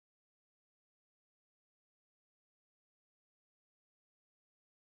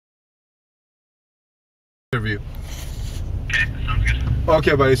interview. Okay, sounds good.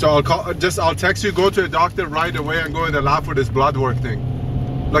 Okay, buddy. So I'll text you. Go to the doctor right away and go in the lab for this blood work thing.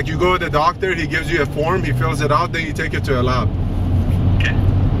 Like you go to the doctor, he gives you a form, he fills it out, then you take it to a lab. Okay.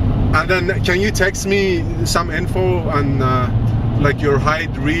 And then can you text me some info on like your height,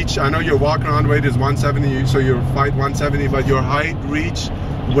 reach? I know your walk around weight is 170, so your height 170, but your height, reach,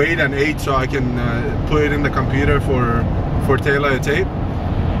 weight, and age, so I can put it in the computer for tailor a tape.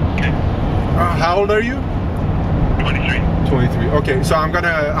 Okay. How old are you? 23. 23. Okay, so I'm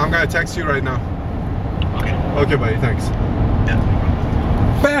gonna text you right now. Okay. Okay, buddy. Thanks. Yeah.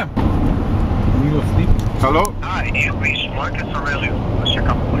 Bam. You go sleep. Hello. Hi, you've reached Marcus Aurelio. What's your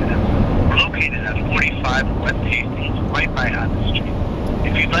company? We're located at 45 West Hastings, right by Adams Street.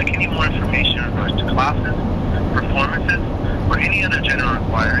 If you'd like any more information in regards to classes, performances, or any other general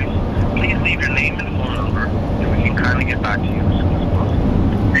inquiries, please leave your name and phone number, and we can kindly get back to you as soon as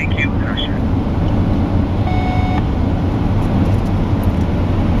possible. Thank you, and Usher.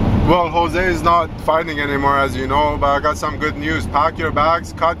 Well, Jose is not fighting anymore, as you know, but I got some good news. Pack your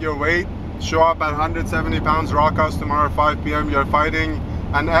bags, cut your weight, show up at 170 pounds, Rock House tomorrow at 5 p.m. You're fighting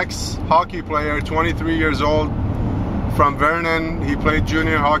an ex-hockey player, 23 years old, from Vernon. He played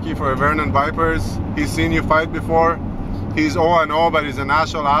junior hockey for Vernon Vipers. He's seen you fight before. He's 0-0, but he's a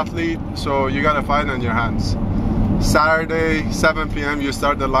national athlete, so you got a fight on your hands. Saturday, 7 p.m. you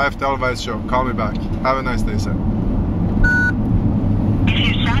start the live televised show. Call me back. Have a nice day, sir. If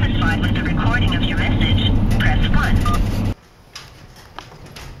you're satisfied with the recording of your message, press 1.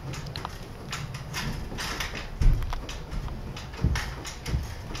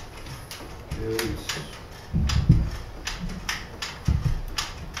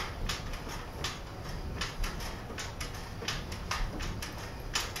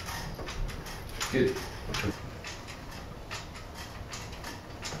 Good.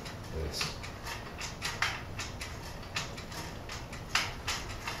 Yes.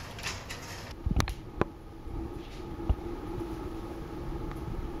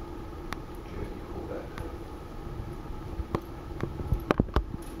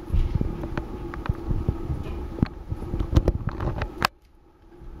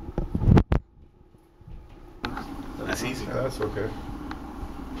 That's easy. Yeah, that's okay.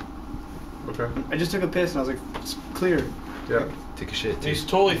 Okay. I just took a piss and I was like, it's clear. Yeah. Take a shit, dude. He's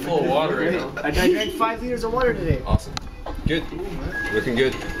totally full of water right now. I drank 5 liters of water today. Awesome. Good. Looking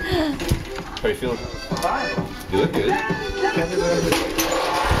good. How are you feeling? Fine. You look good.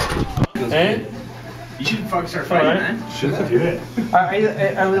 Hey? You should fucking start fighting, man. Should do it.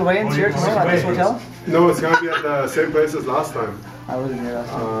 Are we away in here tomorrow at this hotel? No, it's gonna be at the same place as last time. I wasn't here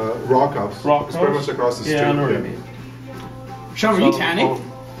last time. Rock House. Rock It's pretty House? much across the street. Yeah, I know what you mean. Sean, were you tanning?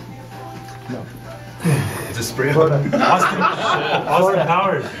 No. It's a spray. Austin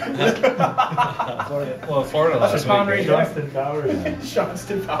Powers. Well, Florida last week. Austin Powers.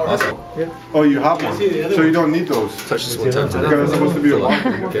 Johnston Powers. Oh, you have one. So you don't need those. Touch this one time. Because it's supposed to be a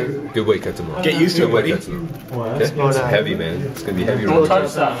walking. Okay. Good weight cut tomorrow. Get used to it, Good weight buddy. cut tomorrow. Well, Okay? It's heavy, man. It's gonna be heavy. Don't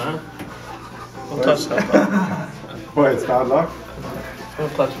touch that, man. Don't touch that. What, it's bad luck?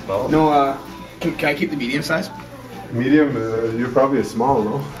 Don't touch the ball. No, can I keep the medium size? Medium, you're probably a small,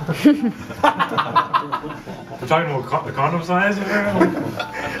 no? we're talking about the condom size?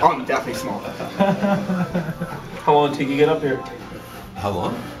 Oh, I'm definitely small. How long did you get up here? How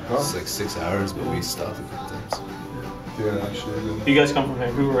long? It's like 6 hours, but we stopped a couple times. Yeah, actually. You guys come from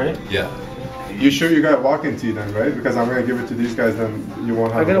Vancouver, right? Yeah. You sure you got a walk-in tee then, right? Because I'm gonna give it to these guys, then you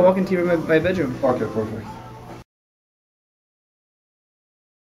won't have I got a walk-in tee in my bedroom. Okay, perfect.